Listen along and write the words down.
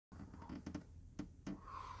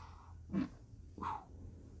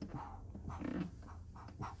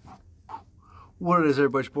What it is,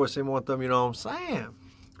 everybody? Your boy Sammy with them, you know what I'm saying?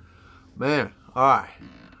 Man, alright.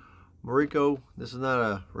 Mariko, this is not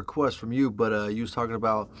a request from you, but you was talking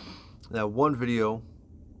about that one video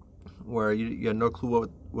where you had no clue what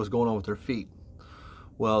was going on with their feet.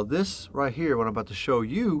 Well, this right here, what I'm about to show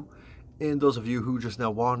you, and those of you who just now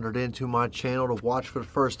wandered into my channel to watch for the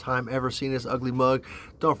first time ever seen this ugly mug,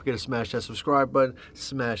 don't forget to smash that subscribe button,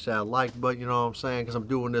 smash that like button, you know what I'm saying? Because I'm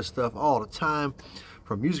doing this stuff all the time.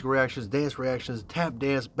 From music reactions, dance reactions, tap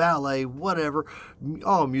dance, ballet, whatever,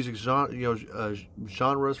 all music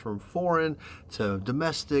genres from foreign to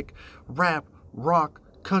domestic, rap, rock,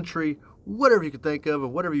 country, whatever you can think of,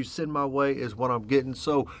 and whatever you send my way is what I'm getting.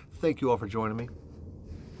 So thank you all for joining me.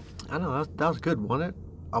 I know that was good, wasn't it?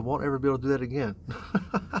 I won't ever be able to do that again.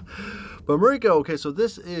 But Mariko, okay, so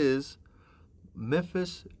this is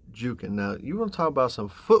Memphis Jookin. Now you want to talk about some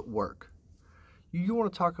footwork. You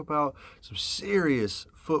want to talk about some serious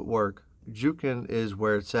footwork. Jookin is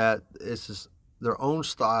where it's at. It's just their own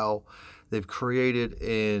style they've created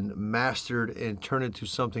and mastered and turned into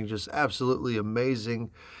something just absolutely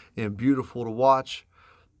amazing and beautiful to watch.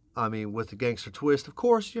 I mean, with the gangster twist, of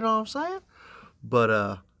course, you know what I'm saying?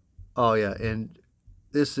 But, oh yeah, and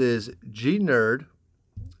this is Nerd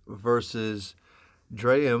versus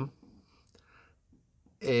Dra.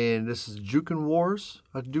 And this is Jookinwarz,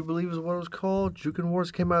 I do believe is what it was called.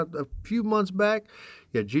 Jookinwarz came out a few months back.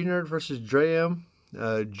 Yeah, Nerd versus Dra.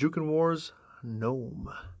 Jookinwarz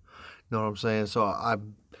Gnome. Know what I'm saying? So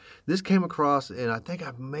this came across, and I think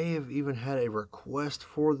I may have even had a request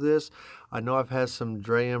for this. I know I've had some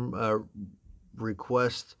Dra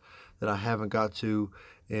requests that I haven't got to,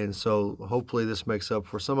 and so hopefully this makes up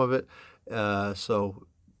for some of it. So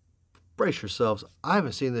brace yourselves. I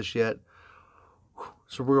haven't seen this yet.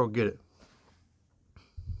 So we're going to get it.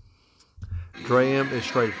 Dra is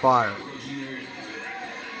straight fire.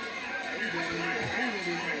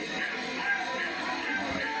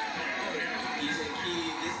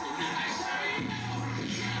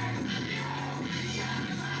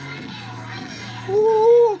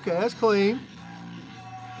 Ooh, okay, that's clean.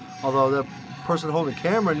 Although the person holding the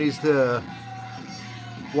camera needs to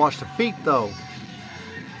wash the feet though.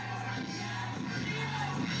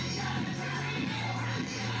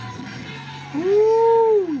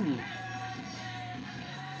 Woo!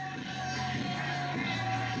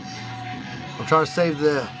 I'm trying to save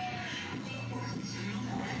the...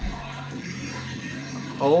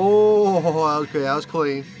 Oh, okay, that was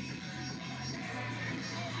clean.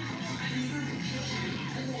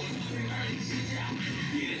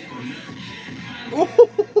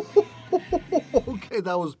 Okay,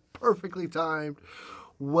 that was perfectly timed.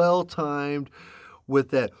 Well timed with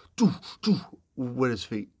that with his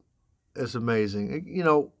feet. It's amazing. You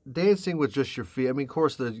know, dancing with just your feet. I mean, of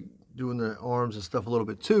course, they're doing the arms and stuff a little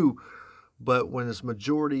bit too, but when it's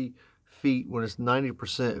majority feet, when it's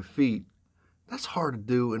 90% feet, that's hard to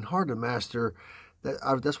do and hard to master.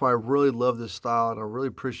 That's why I really love this style and I really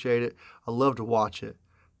appreciate it. I love to watch it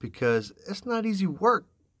because it's not easy work.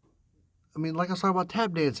 I mean, like I was talking about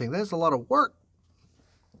tap dancing, that's a lot of work.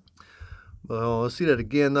 Well, let's see that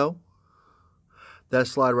again, though. That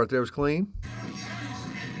slide right there was clean.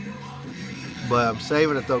 But I'm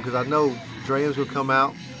saving it, though, because I know Dra's going to come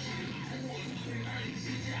out.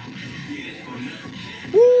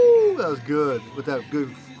 Woo! That was good. With that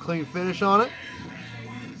good, clean finish on it.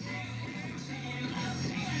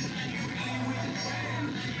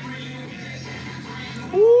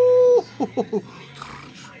 Woo!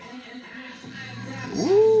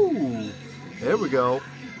 Ooh! There we go.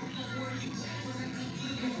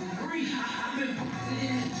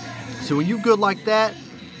 So when you good like that,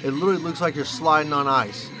 it literally looks like you're sliding on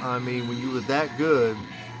ice. I mean, when you were that good,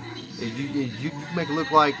 you make it look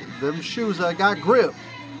like them shoes that got grip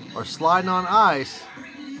are sliding on ice.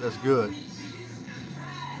 That's good.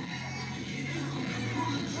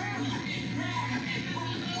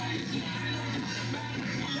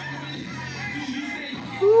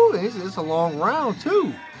 Ooh, it's a long round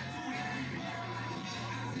too.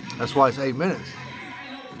 That's why it's 8 minutes.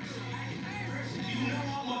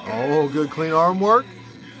 Oh, good clean arm work.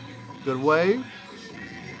 Good wave.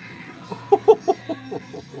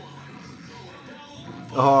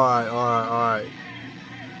 All right.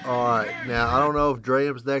 Now, I don't know if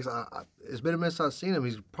Dra's next. It's been a minute since I've seen him.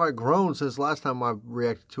 He's probably grown since last time I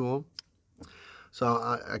reacted to him.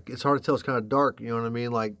 So it's hard to tell. It's kind of dark, you know what I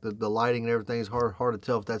mean? Like the lighting and everything is hard to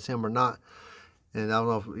tell if that's him or not. And I don't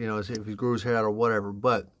know if, you know, if he grew his hair out or whatever.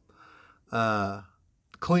 But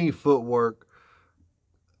clean footwork.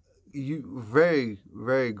 Very,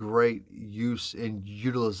 very great use and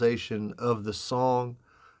utilization of the song.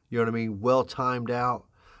 You know what I mean? Well timed out.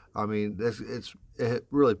 I mean, it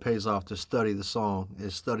really pays off to study the song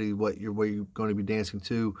and study what you're going to be dancing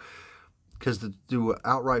to, because to do an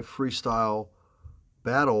outright freestyle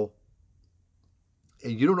battle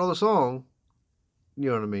and you don't know the song, you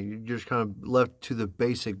know what I mean? You're just kind of left to the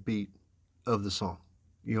basic beat of the song.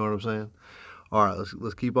 You know what I'm saying? All right,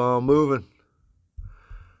 let's keep on moving.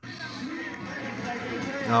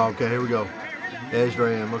 Oh, okay, here we go. There's Dra.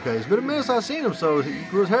 Okay, it's been a minute since I've seen him, so he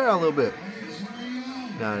grew his hair out a little bit.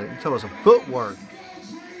 Now, you tell us some footwork.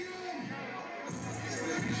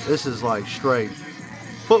 This is like straight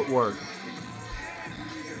footwork.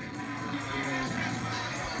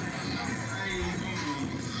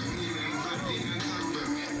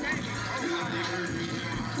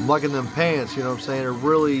 I'm liking them pants, you know what I'm saying? It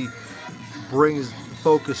really brings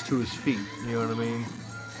focus to his feet, you know what I mean?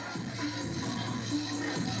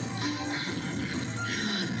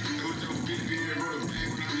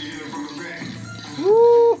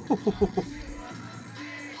 Woo!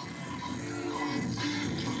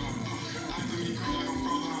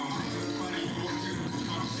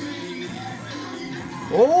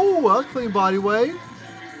 Oh, that's a clean body wave.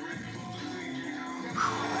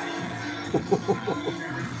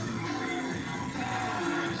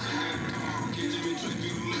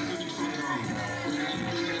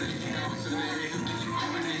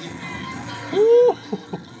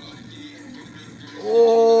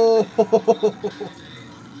 Oh!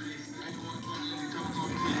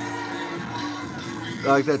 I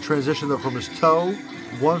like that transition though, from his toe,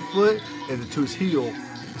 1 foot, and to his heel.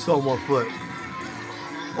 It's on 1 foot.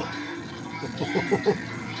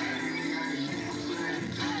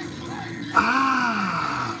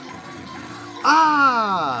 Ah!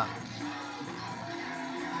 Ah!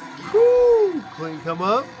 Whoo! Clean come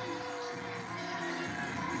up.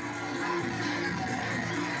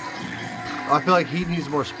 I feel like he needs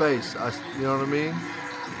more space. You know what I mean?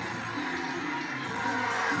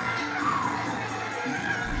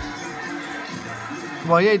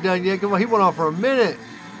 Come on, he ain't done yet. Come on, he went on for a minute.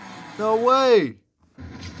 No way.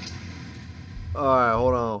 All right,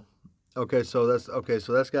 hold on. Okay, so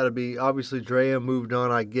that's got to be, obviously Dra moved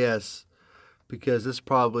on, I guess, because this is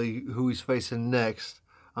probably who he's facing next,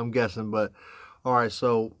 I'm guessing. But all right,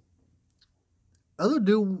 so other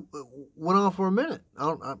dude went on for a minute. I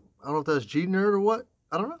don't know if that's G-Nerd or what.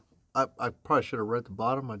 I don't know. I probably should have read the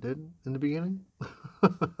bottom. I didn't in the beginning.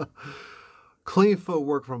 Clean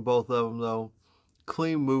footwork from both of them though.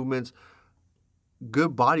 Clean movements.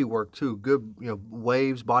 Good body work too. Good,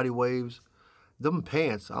 waves, body waves. Them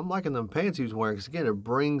pants, I'm liking them pants he was wearing, because again, it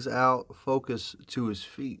brings out focus to his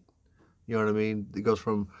feet. You know what I mean? It goes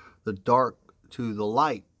from the dark to the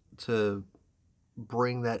light to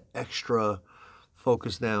bring that extra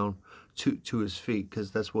focus down to his feet, because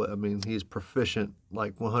that's what, I mean, he's proficient,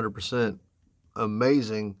 like 100%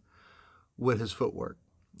 amazing with his footwork.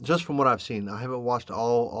 Just from what I've seen. I haven't watched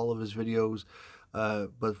all of his videos,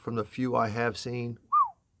 but from the few I have seen,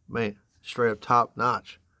 man, straight up top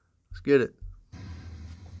notch. Let's get it.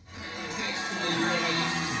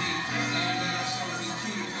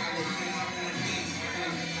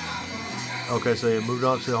 Okay, so you moved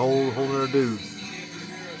on to the whole other dude.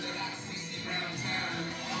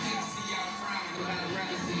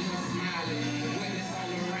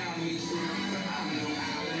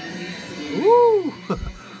 Woo!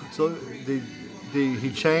 So did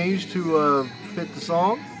he change to fit the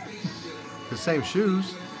song? The same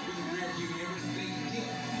shoes.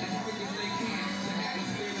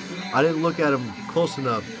 I didn't look at him close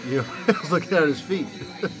enough. I was looking at his feet.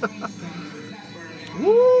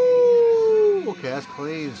 Woo! Okay, that's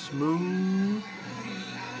clean, smooth.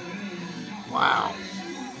 Wow.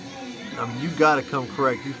 I mean, you got to come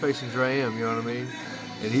correct. You're facing Dra, you know what I mean?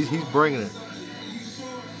 And he's bringing it.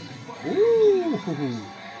 Ooh.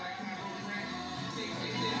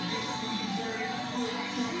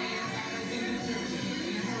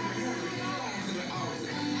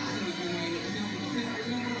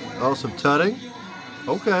 Oh, some tutting.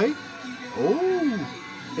 Okay. Oh,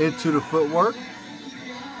 into the footwork.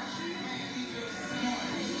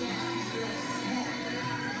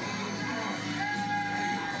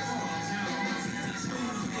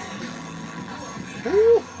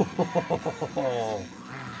 Ooh.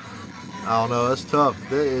 I don't know. That's tough.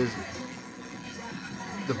 The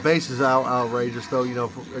bass is outrageous, though.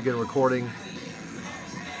 Again, recording.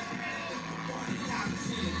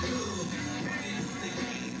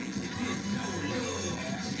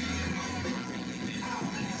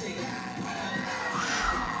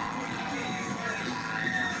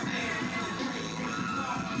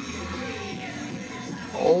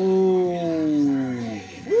 Oh,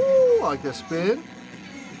 ooh, I like that spin.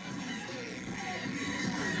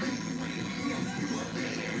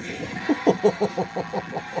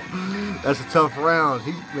 That's a tough round.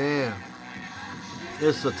 Man,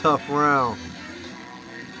 it's a tough round.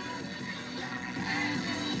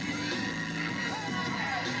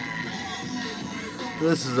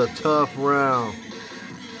 This is a tough round.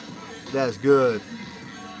 That's good.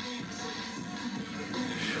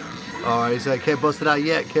 All right, he said, can't bust it out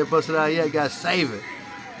yet. Can't bust it out yet. Gotta save it.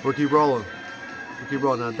 We'll keep rolling. We'll keep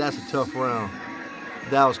rolling. Now, that's a tough round.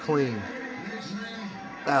 That was clean.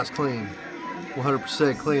 That was clean.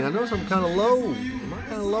 100% clean. I notice I'm kind of low. Am I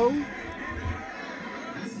kind of low?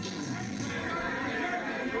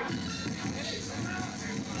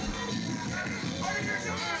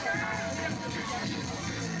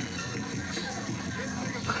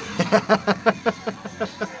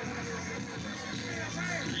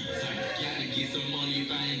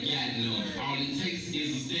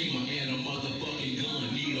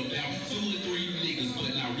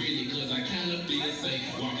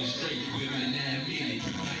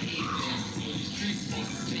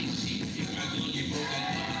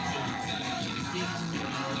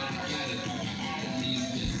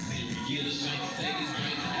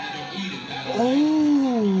 Oh.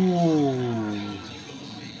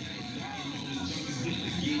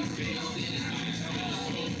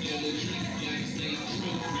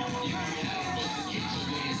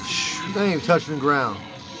 They ain't even touching the ground.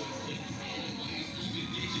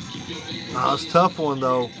 Oh, it's a tough one,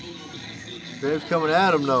 though. Dave's coming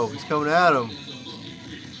at him, though. He's coming at him.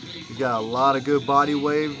 He's got a lot of good body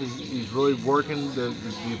wave. He's really working the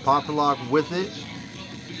popping lock with it.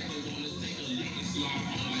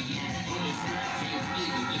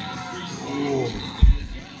 Ooh.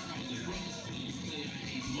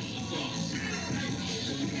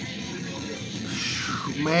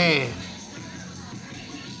 Man.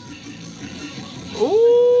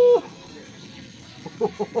 Ooh.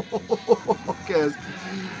 Okay.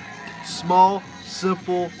 Small,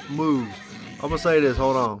 simple moves. I'm going to say this.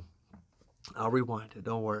 Hold on. I'll rewind it.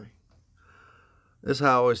 Don't worry. This is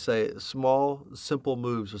how I always say it. Small, simple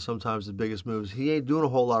moves are sometimes the biggest moves. He ain't doing a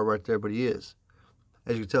whole lot right there, but he is.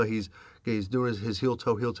 As you can tell, he's doing his heel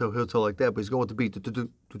toe like that, but he's going with the beat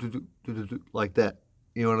like that.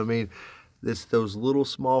 You know what I mean? It's those little,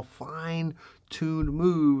 small, fine-tuned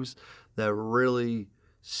moves that really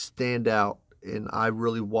stand out, and I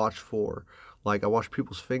really watch for. Like, I watch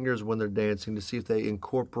people's fingers when they're dancing to see if they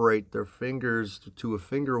incorporate their fingers to a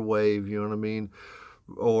finger wave, you know what I mean,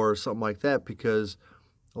 or something like that, because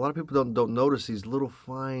a lot of people don't notice these little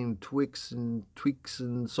fine tweaks and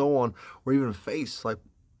so on, or even a face, like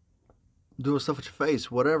doing stuff with your face,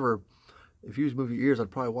 whatever. If you move your ears,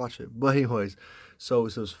 I'd probably watch it. But anyways, so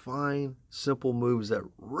it's those fine, simple moves that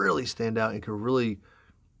really stand out and can really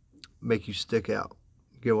make you stick out.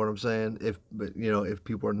 Get what I'm saying? If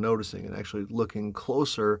people are noticing and actually looking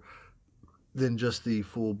closer than just the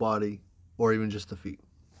full body or even just the feet.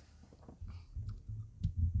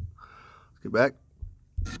 Let's get back.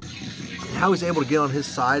 And how he's able to get on his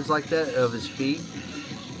sides like that of his feet.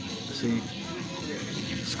 See,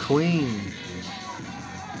 it's clean.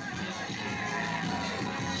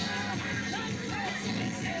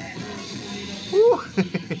 Woo.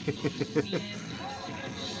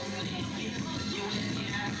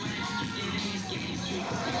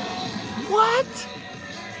 What?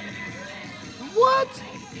 What?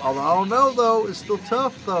 Although I don't know, though. It's still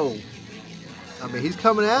tough, though. I mean, he's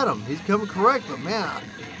coming at him. He's coming correct, but man.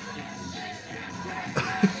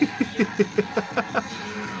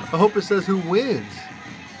 I hope it says who wins.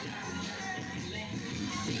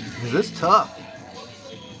 Because it's tough.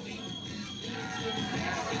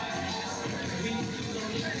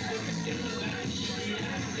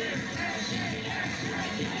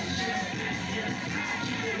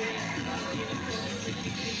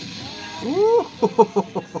 Ooh.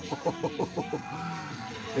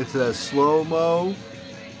 It's that slow-mo.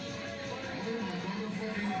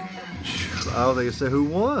 I don't think it said who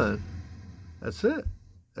won. That's it.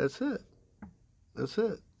 That's it. That's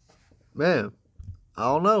it. Man, I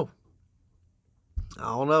don't know. I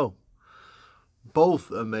don't know.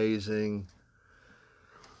 Both amazing.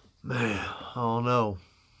 Man, I don't know.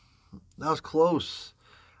 That was close.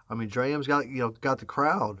 I mean, Dram's got the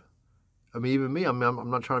crowd. I mean, even me. I mean, I'm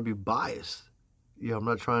not trying to be biased. I'm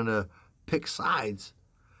not trying to pick sides.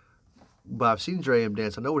 But I've seen Dram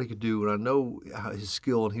dance. I know what he could do, and I know his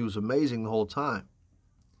skill, and he was amazing the whole time.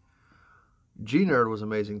 G-Nerd was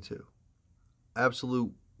amazing too.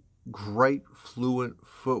 Absolute great, fluent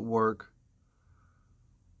footwork,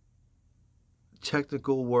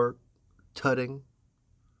 technical work, tutting,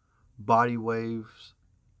 body waves.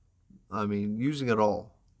 I mean, using it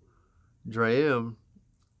all. Dram,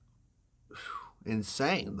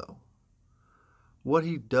 insane though. what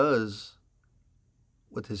he does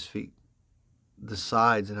with his feet, the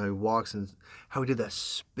sides, and how he walks, and how he did that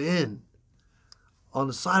spin on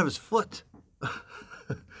the side of his foot.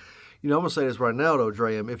 You know, I'm gonna say this right now though,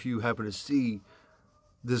 Dre, if you happen to see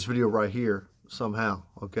this video right here somehow,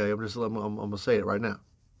 okay, I'm gonna say it right now.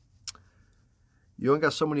 You ain't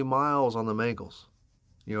got so many miles on them ankles.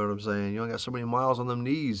 You know what I'm saying? You ain't got so many miles on them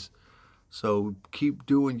knees. So keep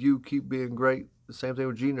doing you, keep being great. The same thing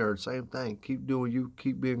with G-Nerd, same thing. Keep doing you,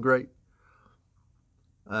 keep being great.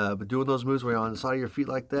 But doing those moves where you're on the side of your feet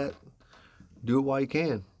like that, do it while you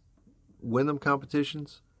can. Win them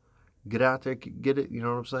competitions. Get out there, get it, you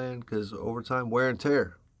know what I'm saying? Because over time, wear and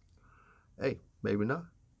tear. Hey, maybe not.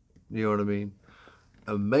 You know what I mean?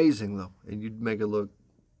 Amazing, though. And you'd make it look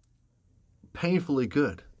painfully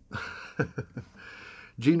good.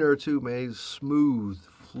 G-Nerd, too, man. He's smooth,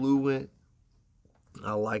 fluent.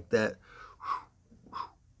 I like that.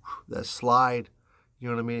 That slide. You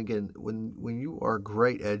know what I mean? Again, when you are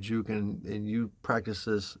great at juking and you practice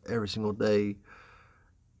this every single day,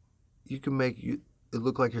 you can make it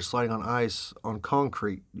look like you're sliding on ice, on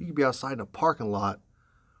concrete. You can be outside in a parking lot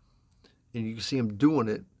and you can see them doing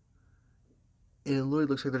it, and it literally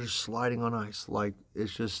looks like they're just sliding on ice. Like,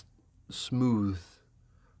 it's just smooth,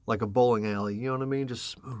 like a bowling alley. You know what I mean? Just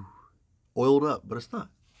smooth, oiled up, but it's not.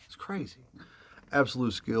 It's crazy.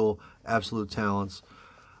 Absolute skill, absolute talents.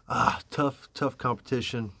 Tough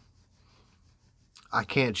competition. I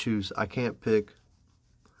can't choose. I can't pick.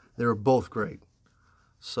 They were both great.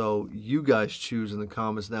 So you guys choose in the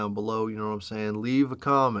comments down below. You know what I'm saying? Leave a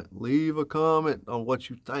comment. Leave a comment on what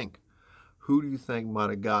you think. Who do you think might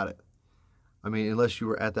have got it? I mean, unless you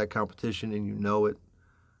were at that competition and you know it,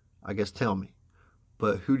 I guess tell me.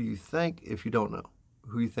 But who do you think, if you don't know,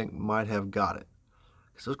 who you think might have got it?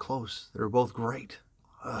 Because it was close. They were both great.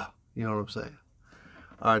 You know what I'm saying?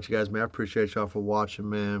 All right, you guys, man, I appreciate y'all for watching,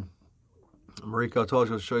 man. Mariko, I told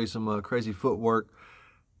you I'll show you some crazy footwork.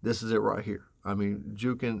 This is it right here. I mean,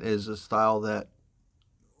 juking is a style that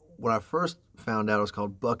when I first found out it was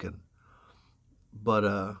called bucking.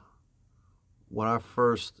 But when I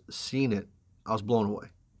first seen it, I was blown away.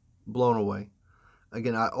 Blown away.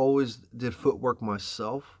 Again, I always did footwork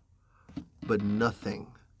myself, but nothing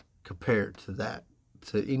compared to that,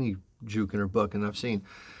 to any juking or bucking I've seen.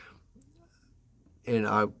 And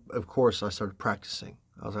of course, I started practicing.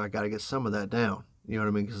 I was like, I got to get some of that down. You know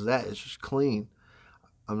what I mean? Because that is just clean.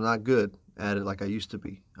 I'm not good at it like I used to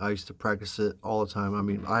be. I used to practice it all the time. I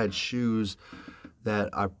mean, I had shoes that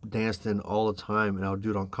I danced in all the time, and I would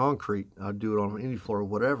do it on concrete. I'd do it on any floor or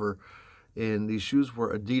whatever. And these shoes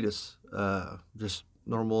were Adidas, just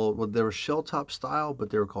normal. Well, they were shell top style,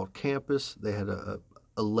 but they were called Campus. They had a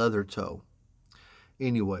leather toe.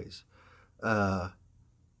 Anyways,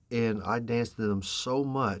 and I danced in them so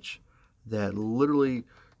much that literally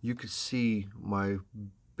you could see my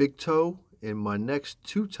big toe and my next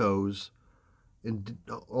two toes, and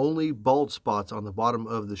only bald spots on the bottom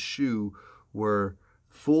of the shoe were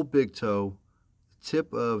full big toe,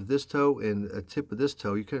 tip of this toe, and a tip of this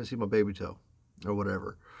toe. You couldn't see my baby toe or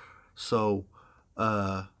whatever. So,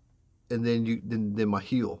 and then my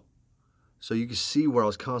heel. So you could see where I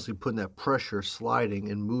was constantly putting that pressure, sliding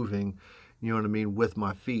and moving, you know what I mean, with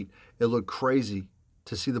my feet. It looked crazy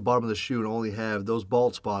to see the bottom of the shoe and only have those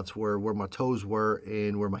bald spots where my toes were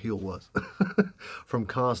and where my heel was. From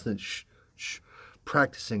constant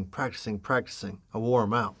practicing. I wore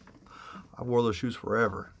them out. I wore those shoes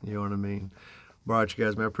forever, you know what I mean? All right, you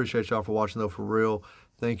guys, man, I appreciate y'all for watching, though, for real.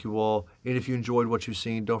 Thank you all. And if you enjoyed what you've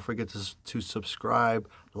seen, don't forget to subscribe,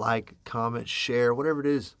 like, comment, share, whatever it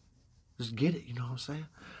is. Just get it, you know what I'm saying?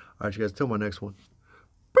 All right, you guys, till my next one.